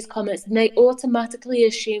all of these comments and they automatically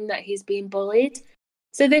assume that he's being bullied.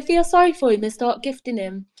 So they feel sorry for him and start gifting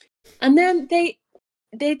him. And then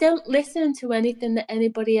they don't listen to anything that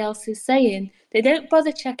anybody else is saying. They don't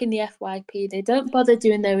bother checking the FYP. They don't bother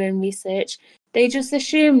doing their own research. They just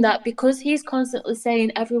assume that because he's constantly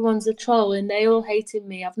saying everyone's a troll and they all hated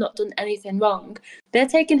me, I've not done anything wrong, they're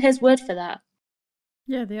taking his word for that.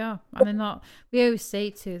 Yeah, they are. And they're not. We always say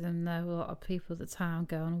to them, though, a lot of people at the time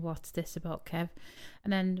going, what's this about Kev?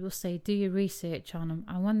 And then we'll say, do your research on him.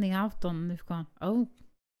 And when they have done, they've gone, oh,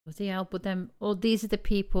 was he out? But then, these are the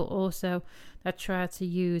people also that try to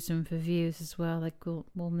use him for views as well. Like,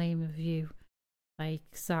 we'll name a view. Like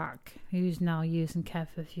Zach, who's now using Kev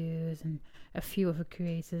for views, and a few other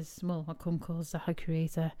creators. Well, I couldn't call Zach a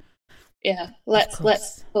creator. Yeah, let's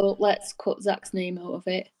cut Zach's name out of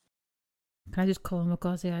it. Can I just call him a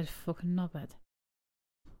gauzy-eyed fucking knobhead?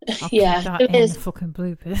 I'll yeah, keep that in the fucking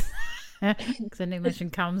bloopers. Because I knew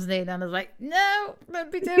mentioned Cam's name, and I was like, no,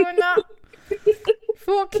 don't be doing that.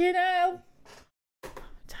 Fucking hell.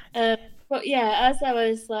 But yeah, as I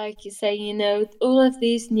was saying, you know, all of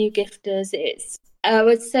these new gifters, I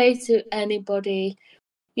would say to anybody,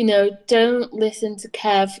 you know, don't listen to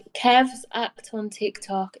Kev. Kev's act on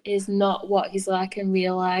TikTok is not what he's like in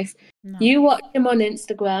real life. No. You watch him on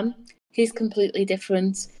Instagram, he's completely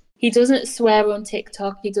different. He doesn't swear on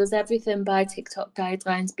TikTok. He does everything by TikTok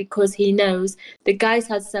guidelines because he knows the guy's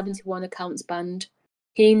had 71 accounts banned.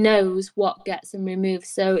 He knows what gets him removed.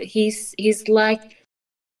 So he sticks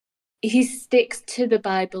to the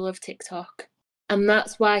Bible of TikTok. And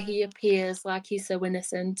that's why he appears like he's so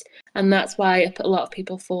innocent. And that's why a lot of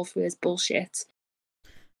people fall for his bullshit.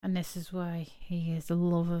 And this is why he is the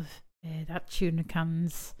love of that tuna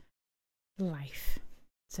can's life.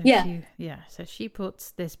 So so she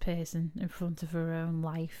puts this person in front of her own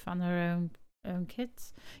life and her own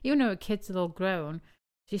kids. Even though her kids are all grown,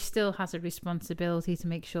 she still has a responsibility to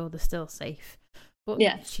make sure they're still safe. But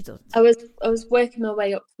she doesn't. I was working my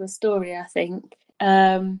way up to the story, I think.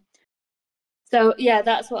 So yeah,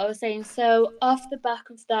 that's what I was saying. So off the back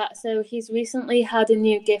of that, so he's recently had a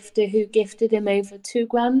new gifter who gifted him over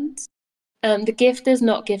 $2,000. The gifter's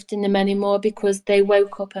not gifting him anymore because they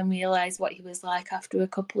woke up and realised what he was like after a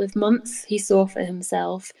couple of months. He saw for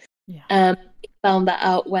himself. Yeah. He found that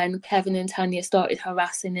out when Kevin and Tanya started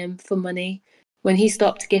harassing him for money. When he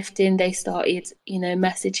stopped gifting, they started, you know,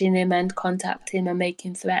 messaging him and contacting him and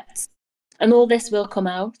making threats. And all this will come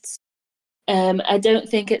out. I don't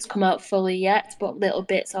think it's come out fully yet, but little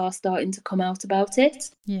bits are starting to come out about it.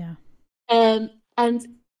 Yeah. And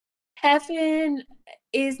Kevin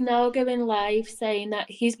is now going live saying that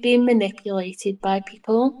he's being manipulated by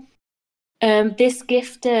people. This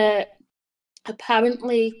gifter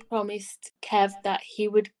apparently promised Kev that he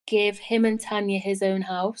would give him and Tanya his own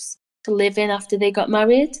house to live in after they got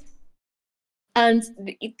married. And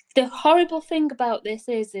the horrible thing about this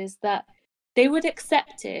is that they would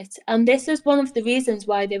accept it. And this is one of the reasons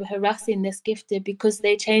why they were harassing this gifter, because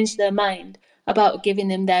they changed their mind about giving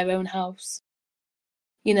him their own house.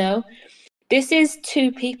 You know? This is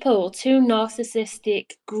two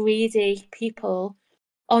narcissistic, greedy people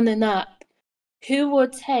on an app who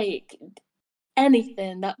would take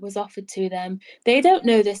anything that was offered to them. They don't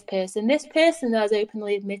know this person. This person has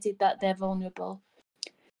openly admitted that they're vulnerable.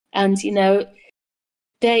 And, you know,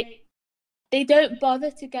 they don't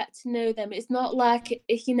bother to get to know them. It's not like,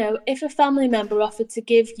 you know, if a family member offered to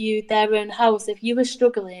give you their own house, if you were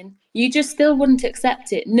struggling, you just still wouldn't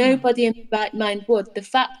accept it. Nobody in their right mind would. The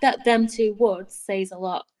fact that them two would says a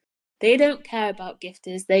lot. They don't care about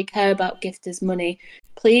gifters. They care about gifters' money.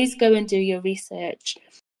 Please go and do your research.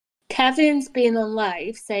 Kevin's been on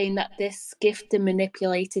live saying that this gifter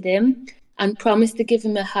manipulated him and promised to give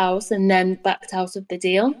him a house and then backed out of the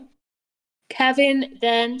deal. Kevin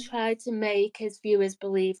then tried to make his viewers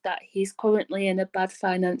believe that he's currently in a bad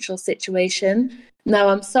financial situation. Now,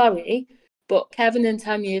 I'm sorry, but Kevin and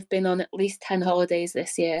Tanya have been on at least 10 holidays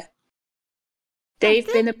this year. They've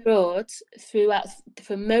been abroad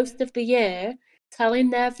for most of the year, telling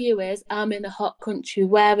their viewers, I'm in a hot country.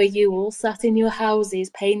 Where are you? All sat in your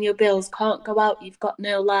houses, paying your bills, can't go out, you've got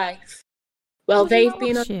no life. Well, they've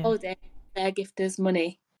been on holiday, their gifters'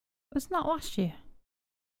 money. Was not last year?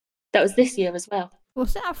 That was this year as well.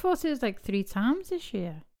 Was it? I thought it was like 3 times this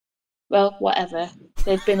year. Well, whatever.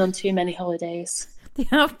 They've been on too many holidays. They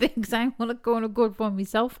have been, because I want to go on a good one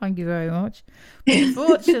myself, thank you very much. But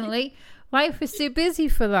unfortunately, life is too busy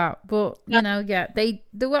for that. But, you know, they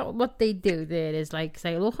do what they do there is like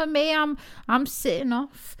say, look at me, I'm sitting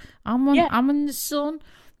off. I'm in the sun.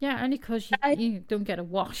 Yeah, only because you don't get a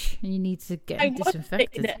wash and you need to get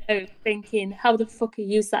disinfected. At home thinking, how the fuck are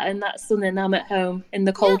you sat in that sun and I'm at home in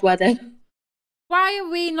the cold weather? Why are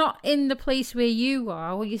we not in the place where you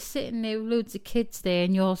are, where you're sitting there with loads of kids there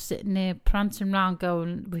and you're sitting there prancing around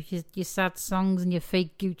going with your sad songs and your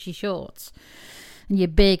fake Gucci shorts and your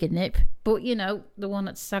burger nip, but you know, the one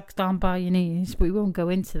that sags down by your knees, but we won't go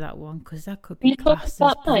into that one because that could be classed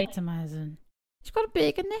as victimising. She's got a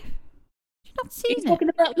burger nip. Not seen it. Talking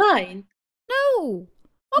about mine? No.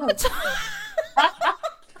 Why am I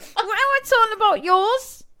talking about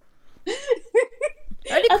yours?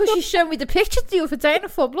 Only because you showed me the picture the other day and I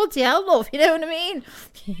thought, bloody hell, love, you know what I mean?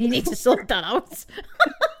 You need to sort that out.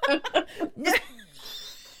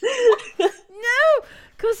 No,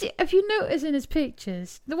 because if you notice in his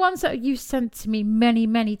pictures, the ones that you sent to me many,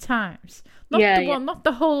 many times, not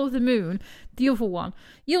the whole of the moon, the other one,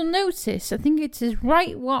 you'll notice, I think it's his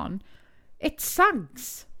right one, it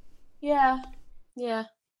sags. Yeah.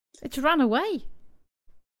 It's ran away.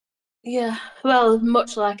 Yeah, well,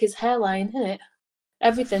 much like his hairline, isn't it?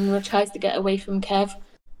 Everything tries to get away from Kev.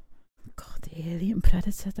 God, the alien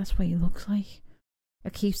predator, that's what he looks like. I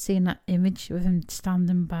keep seeing that image of him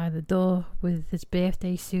standing by the door with his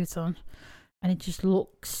birthday suit on, and it just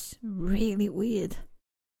looks really weird.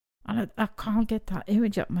 And I can't get that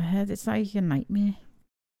image up my head. It's like a nightmare.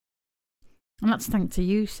 And that's thanks to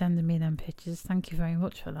you sending me them pictures. Thank you very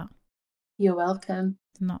much for that. You're welcome.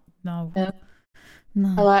 No.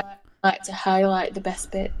 I like to highlight the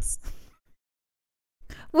best bits.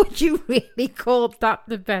 Would you really call that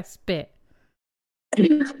the best bit?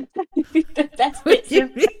 The best bits.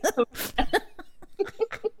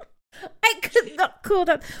 I could not call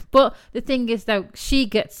that. But the thing is, though, she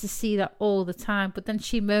gets to see that all the time. But then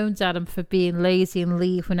she moans at him for being lazy and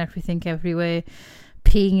leaving everything everywhere,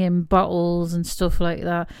 peeing in bottles and stuff like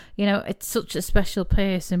that. You know, it's such a special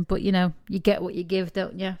person. But, you know, you get what you give,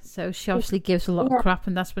 don't you? So she obviously gives a lot of crap,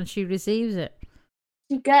 and that's when she receives it.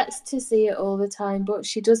 She gets to see it all the time, but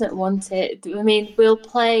she doesn't want it. I mean, we'll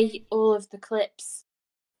play all of the clips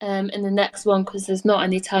in the next one because there's not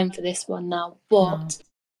any time for this one now. But,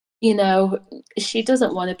 you know, she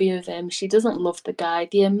doesn't want to be with him. She doesn't love the guy.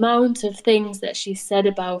 The amount of things that she said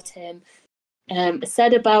about him and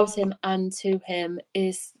to him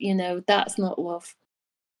is, you know, that's not love.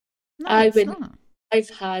 No, I've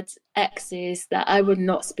had exes that I would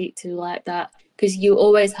not speak to like that because you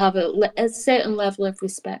always have a certain level of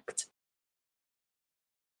respect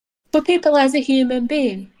for people as a human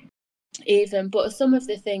being, even. But some of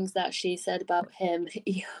the things that she said about him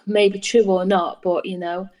may be true or not, but, you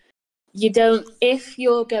know, you don't, if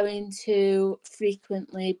you're going to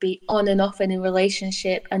frequently be on and off in a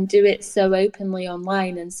relationship and do it so openly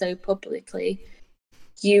online and so publicly,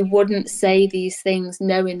 you wouldn't say these things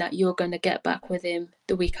knowing that you're going to get back with him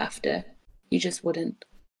the week after. You just wouldn't.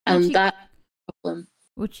 And that's the problem.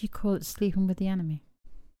 Would you call it sleeping with the enemy?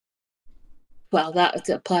 Well, that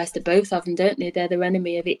applies to both of them, don't they? They're the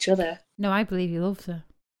enemy of each other. No, I believe he loves her.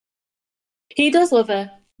 He does love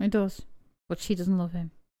her. He does. But she doesn't love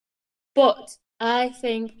him. But I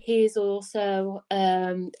think he's also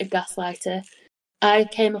a gaslighter. I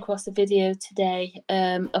came across a video today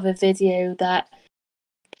of a video that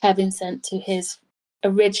Kevin sent to his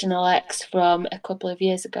original ex from a couple of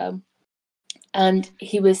years ago. And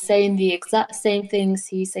he was saying the exact same things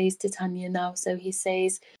he says to Tanya now. So he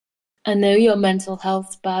says, I know your mental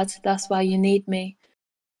health's bad. That's why you need me.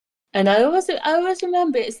 And I always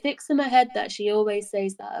remember, it sticks in my head that she always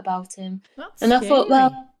says that about him. That's and I scary. thought,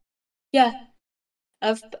 well, yeah,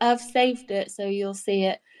 I've saved it so you'll see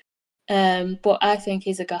it. But I think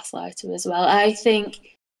he's a gaslighter as well. I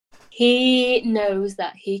think he knows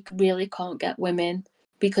that he really can't get women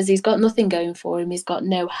because he's got nothing going for him. He's got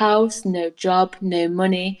no house, no job, no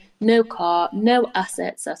money, no car, no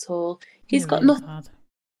assets at all. He's got nothing. Bad.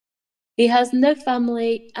 He has no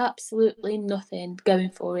family, absolutely nothing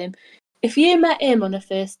going for him. If you met him on a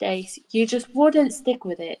first date, you just wouldn't stick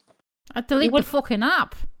with it. I'd delete the fucking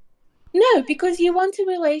app. No, because you want a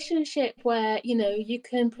relationship where, you know, you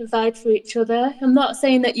can provide for each other. I'm not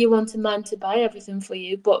saying that you want a man to buy everything for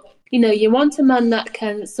you, but, you know, you want a man that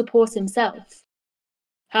can support himself.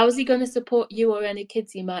 How is he going to support you or any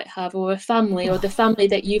kids you might have or a family or the family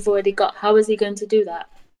that you've already got? How is he going to do that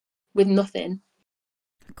with nothing?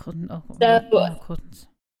 I couldn't. Oh, So, I couldn't.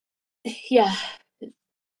 Yeah.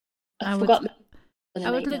 I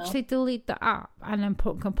would literally delete the app and then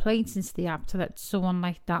put complaints into the app to let someone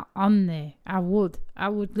like that on there. I would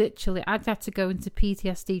literally, I'd have to go into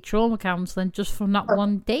PTSD trauma counselling just from that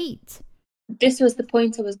one date. This was the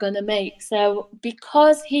point I was going to make. So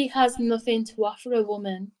because he has nothing to offer a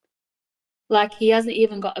woman, like he hasn't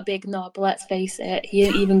even got a big knob, let's face it, he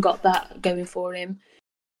ain't even got that going for him.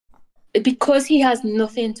 Because he has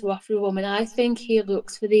nothing to offer a woman, I think he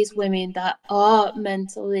looks for these women that are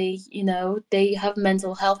mentally, you know, they have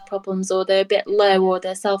mental health problems or they're a bit low or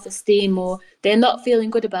their self-esteem or they're not feeling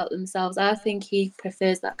good about themselves. I think he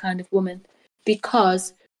prefers that kind of woman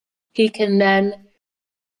because he can then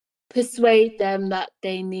persuade them that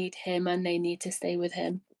they need him and they need to stay with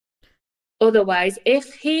him. Otherwise,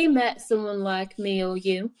 if he met someone like me or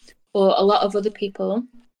you or a lot of other people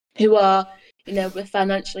who are, you know, we're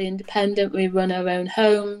financially independent, we run our own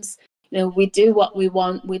homes, you know, we do what we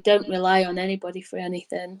want, we don't rely on anybody for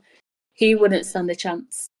anything, he wouldn't stand a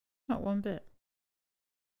chance. Not one bit.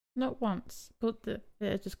 Not once. But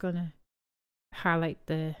they're just going to highlight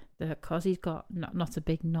the cause he's got not a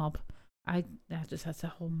big knob. I just had to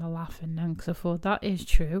hold my laughing then because I thought that is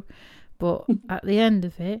true. But at the end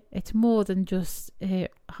of it, it's more than just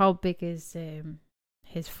how big his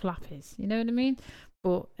flap is. You know what I mean?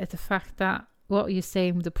 But it's the fact that what you're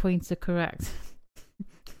saying, the points are correct.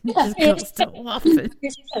 Yeah, just got to stop laughing.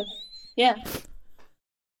 It's true. Yeah.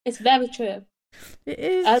 It's very true. It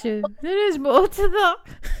is true. There is more to that.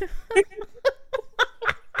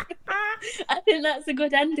 I think that's a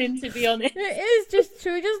good ending, to be honest. It is just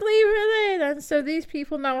true. Just leave it there then. So these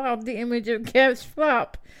people now have the image of Kev's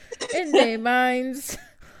flap in their minds.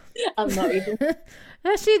 I'm not even.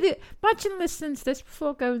 Actually, imagine listening to this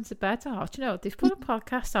before going to bed. Oh, do you know what? They've put a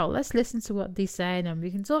podcast out. Let's listen to what they say, and then we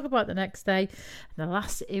can talk about the next day. And the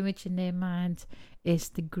last image in their mind is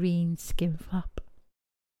the green skin flap.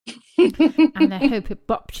 And I hope it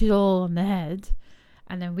bops you all on the head.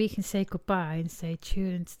 And then we can say goodbye and say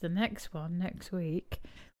tune into the next one next week,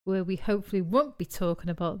 where we hopefully won't be talking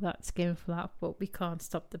about that skin flap, but we can't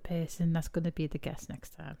stop the person that's going to be the guest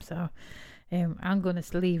next time. So I'm going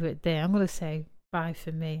to leave it there. I'm going to say bye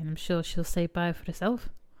for me, and I'm sure she'll say bye for herself.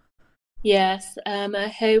 Yes, I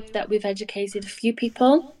hope that we've educated a few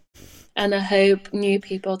people, and I hope new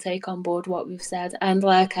people take on board what we've said. And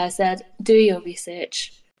like I said, do your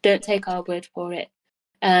research. Don't take our word for it.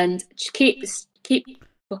 And keep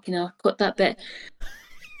fucking hell, cut that bit.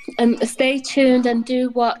 And stay tuned and do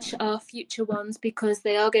watch our future ones, because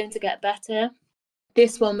they are going to get better.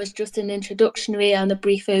 This one was just an introductory and a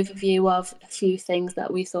brief overview of a few things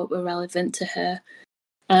that we thought were relevant to her.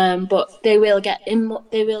 But they will get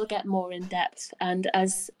more in depth. And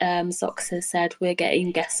as Sox has said, we're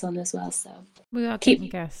getting guests on as well. So we are getting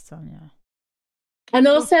guests on, yeah. And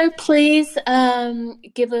also, please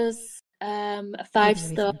give us a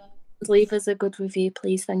 5-star. Leave us a good review,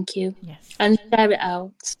 please. Thank you. Yes. And share it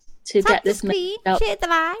out to get this message out. Share the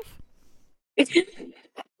live.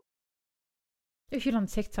 If you're on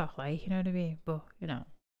TikTok, like, you know what I mean? But, you know.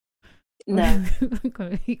 No.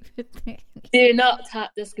 Do not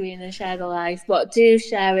tap the screen and share the live, but do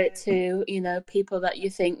share it to, people that you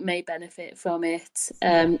think may benefit from it.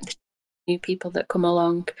 New people that come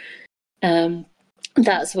along.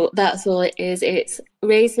 That's all it is. It's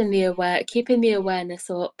keeping the awareness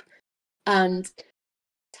up, and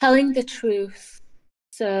telling the truth,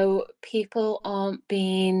 so people aren't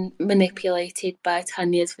being manipulated by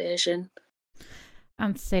Tanya's version.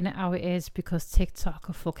 And saying it how it is, because TikTok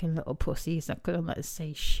are fucking little pussies that couldn't let us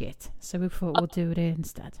say shit. So we thought we'll do it here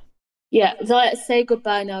instead. Yeah, so let's say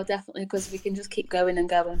goodbye now, definitely, because we can just keep going and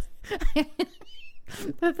going.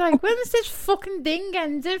 They're like, when's this fucking thing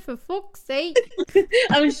ending, for fuck's sake?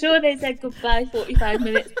 I'm sure they said goodbye 45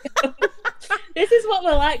 minutes ago. This is what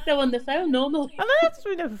we're like, though, on the phone normally. I know, that's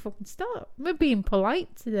we never fucking stop. We're being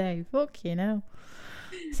polite today. Fuck, Say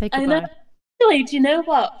goodbye. I know. Really, do you know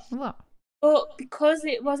what? What? But because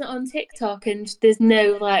it wasn't on TikTok and there's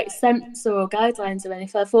no censor or guidelines or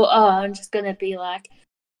anything, I thought, I'm just gonna be like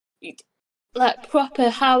proper.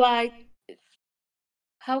 How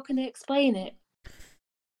can I explain it?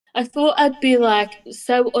 I thought I'd be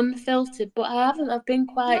so unfiltered, but I haven't. I've been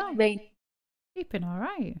quite rainy. You've been all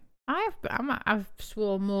right. I've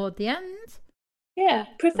sworn more at the end. Yeah,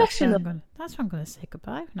 professional. That's why I'm gonna say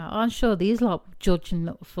goodbye now. I'm sure these judging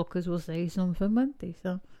little fuckers will say something, won't they?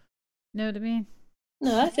 So. Know what I mean?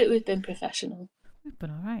 No, I think we've been professional. We've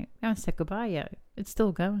been all right. We haven't said goodbye yet. It's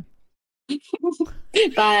still going.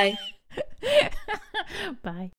 Bye. Bye.